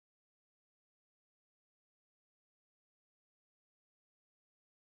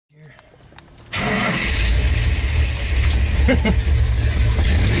Are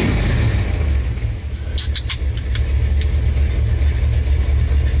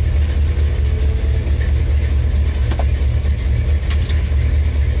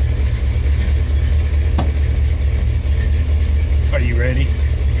you ready?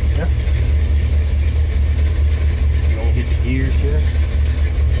 Yeah. You gonna hit the gears here?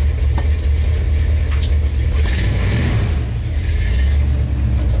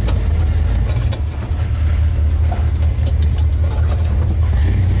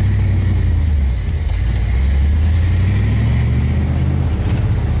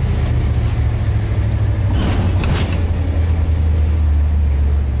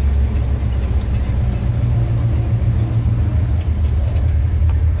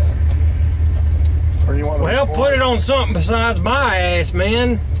 Well, put it on something besides my ass,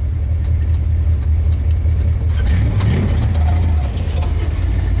 man.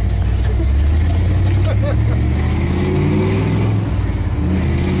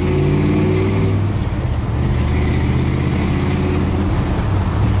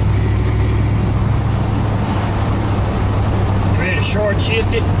 You ready to short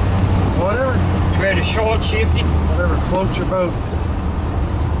shift it? Whatever. You ready to short shift it? Whatever floats your boat.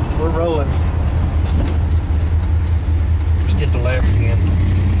 We're rolling. Get the lever again.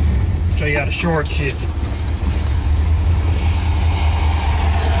 So you got to short shift it.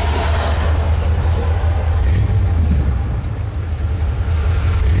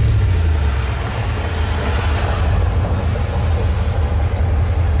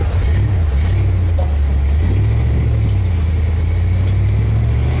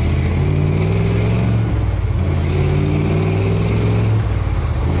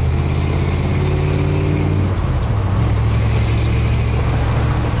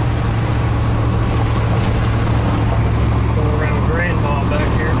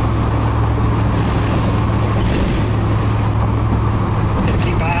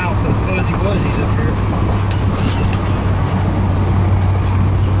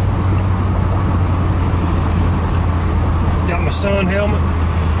 Sun helmet.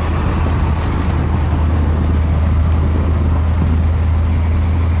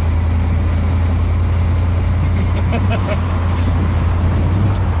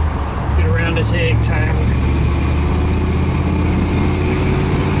 Get around this egg timer.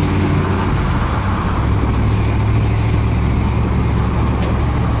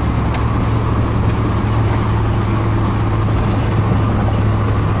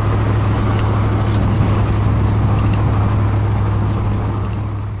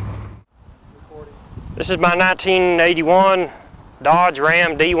 This is my 1981 Dodge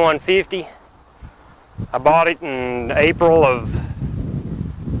Ram D-150. I bought it in April of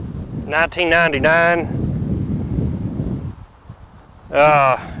 1999.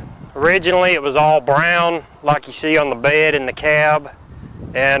 Originally it was all brown like you see on the bed in the cab,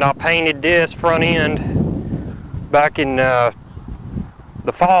 and I painted this front end back in the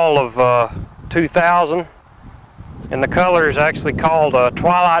fall of 2000. And the color is actually called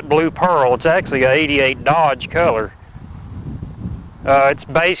Twilight Blue Pearl. It's actually a '88 Dodge color. It's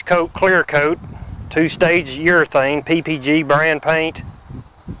base coat, clear coat, 2-stage urethane, PPG brand paint.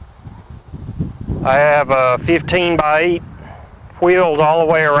 I have 15 by 8 wheels all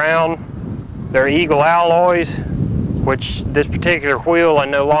the way around. They're Eagle alloys, which this particular wheel I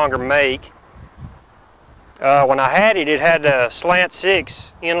no longer make. When I had it, it had a slant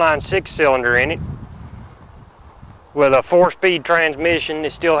 6, inline 6-cylinder in it, with a 4-speed transmission.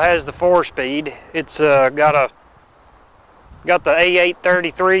 It still has the 4-speed. It's got the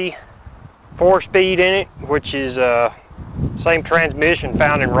A833 4-speed in it, which is same transmission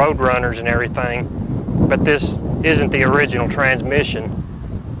found in Roadrunners and everything, but this isn't the original transmission.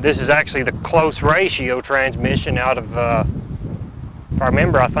 This is actually the close ratio transmission out of, if I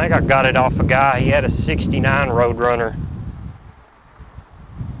remember, I think I got it off a guy. He had a '69 Roadrunner.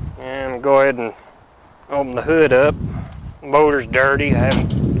 And go ahead and open the hood up. The motor's dirty. I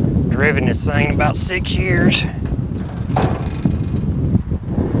haven't driven this thing in about 6 years.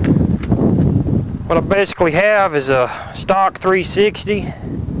 What I basically have is a stock 360,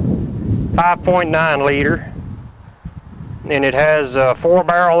 5.9 liter, and it has a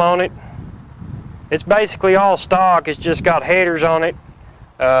 4-barrel on it. It's basically all stock. It's just got headers on it,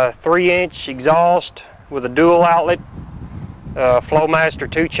 3-inch exhaust with a dual outlet, Flowmaster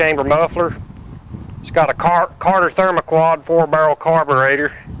 2-chamber muffler. It's got a Carter Thermoquad 4-barrel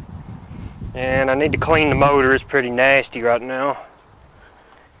carburetor, and I need to clean the motor. It's pretty nasty right now.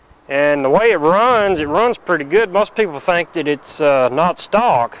 And the way it runs pretty good. Most people think that it's not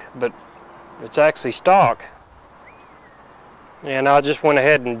stock, but it's actually stock. And I just went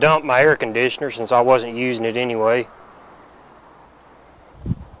ahead and dumped my air conditioner since I wasn't using it anyway.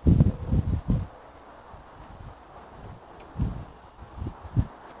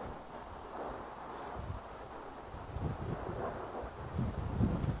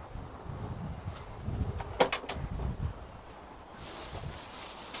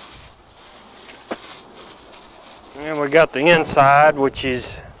 got the inside, which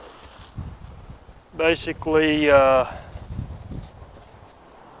is basically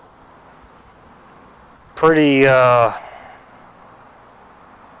pretty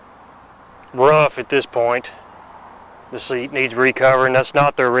rough at this point. The seat needs recovering. That's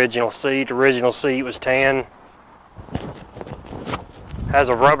not the original seat. The original seat was tan. Has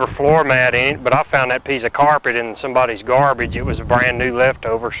a rubber floor mat in it, but I found that piece of carpet in somebody's garbage. It was a brand new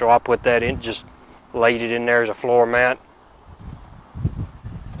leftover, so I put that in, just laid it in there as a floor mat.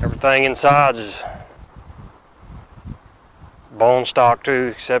 Everything inside is bone stock too,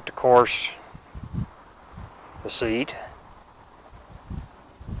 except of course the seat.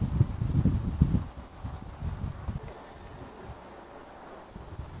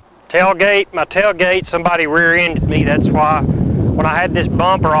 Tailgate, my tailgate, somebody rear-ended me. That's why when I had this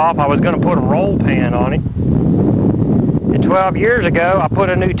bumper off, I was going to put a roll pan on it. And 12 years ago, I put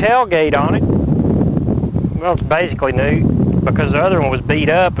a new tailgate on it. Well, it's basically new because the other one was beat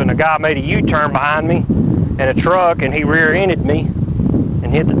up, and a guy made a U-turn behind me in a truck, and he rear-ended me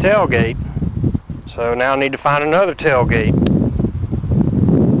and hit the tailgate. So now I need to find another tailgate.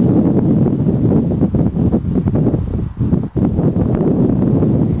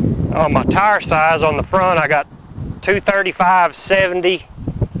 Oh, my tire size on the front, I got 235/70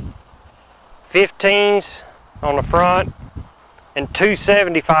 15s on the front and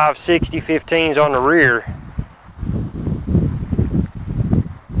 275/60 15s on the rear.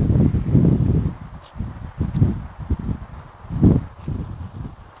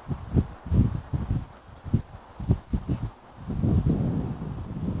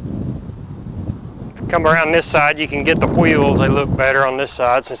 Come around this side, you can get the wheels. They look better on this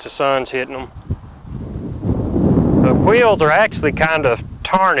side since the sun's hitting them. The wheels are actually kind of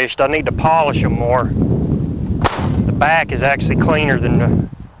tarnished. I need to polish them more. The back is actually cleaner than the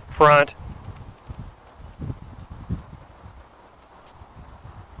front.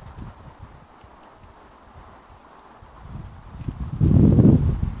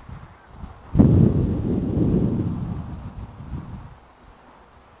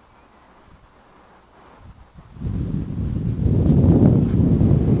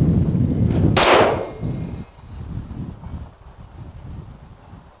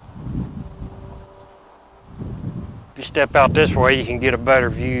 If you step out this way, you can get a better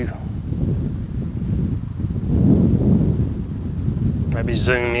view. Maybe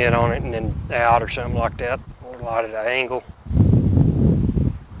zoom in on it and then out or something like that. Or light at an angle.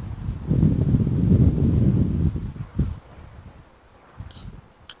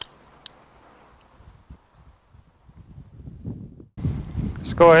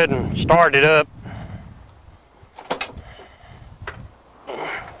 Let's go ahead and start it up.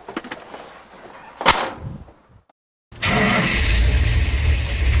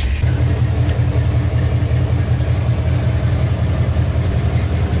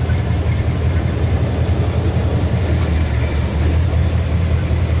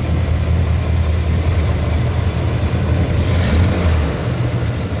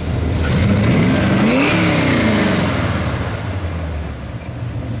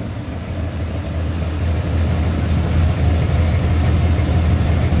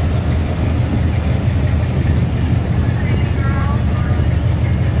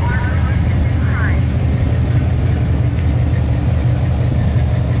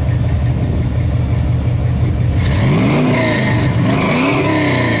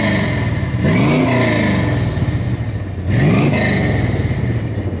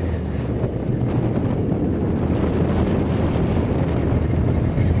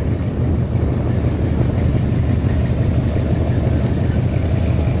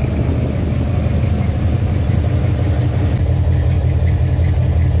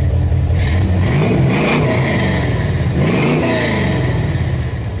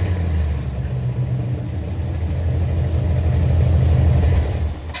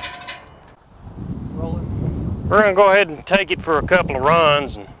 We're going to go ahead and take it for a couple of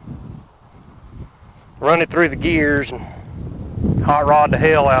runs and run it through the gears and hot rod the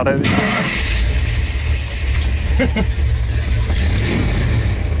hell out of it.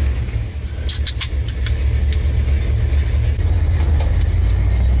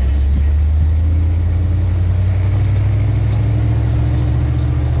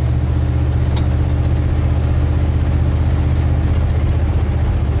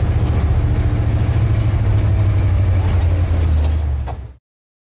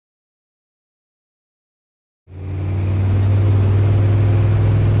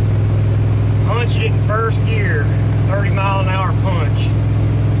 First gear, 30-mile-an-hour punch.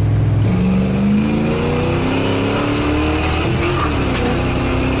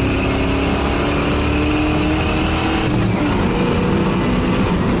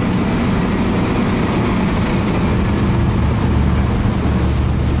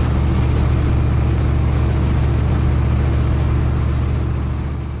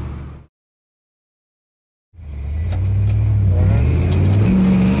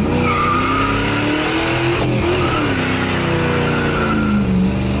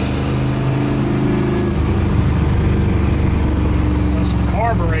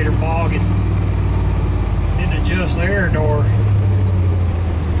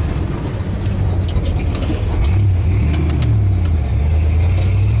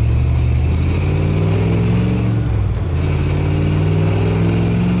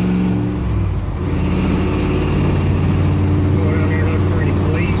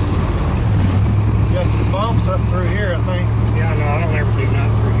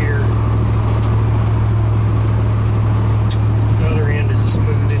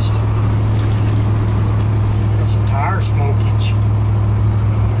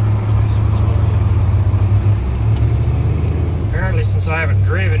 I haven't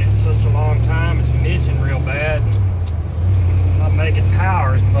driven it in such a long time, it's missing real bad. Not making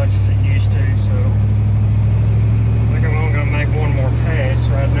power as much as it used to, so I think I'm only going to make one more pass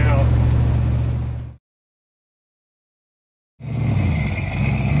right now.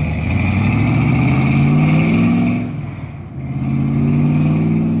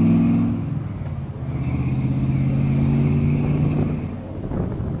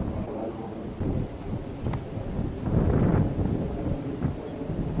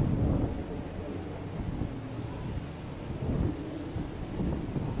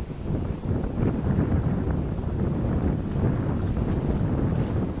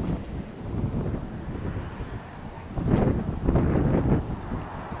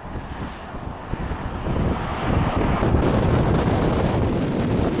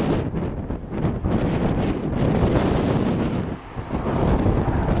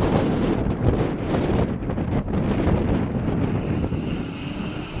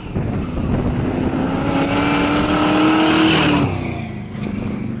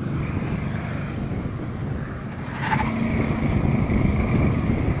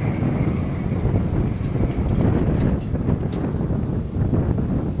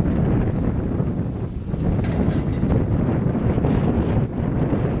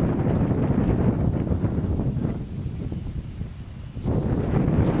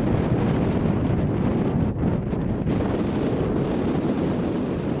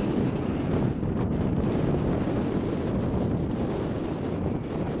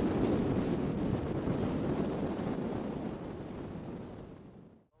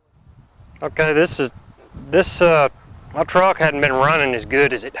 Okay, my truck hadn't been running as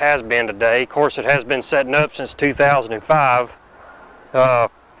good as it has been today. Of course, it has been setting up since 2005. When I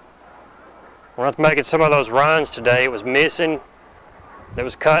was making some of those runs today, it was missing. It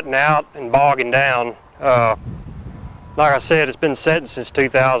was cutting out and bogging down. Like I said, it's been setting since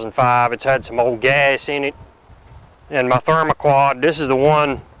 2005. It's had some old gas in it. And my thermoquad, this is the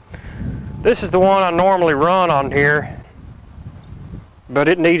one I normally run on here. But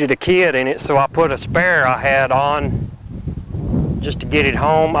it needed a kit in it, so I put a spare I had on just to get it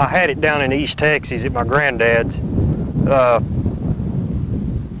home. I had it down in East Texas at my granddad's. Now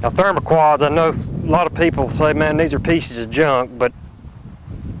thermoquads, I know a lot of people say, man, these are pieces of junk, but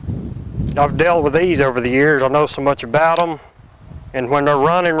I've dealt with these over the years. I know so much about them, and when they're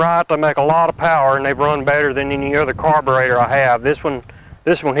running right, they make a lot of power, and they've run better than any other carburetor I have. This one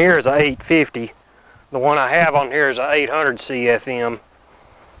here is a 850. The one I have on here is a 800 CFM.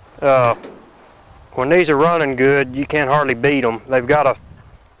 When these are running good, you can't hardly beat them. They've got a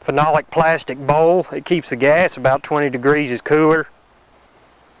phenolic plastic bowl. It keeps the gas about 20 degrees cooler,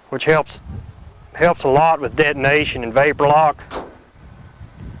 which helps a lot with detonation and vapor lock.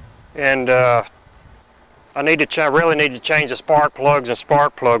 And I really need to change the spark plugs and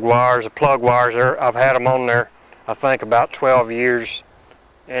spark plug wires. The plug wires, I've had them on there, I think, about 12 years,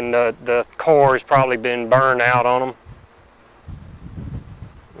 and the core has probably been burned out on them.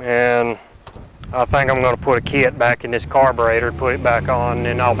 And I think I'm going to put a kit back in this carburetor, put it back on, and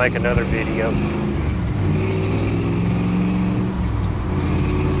then I'll make another video.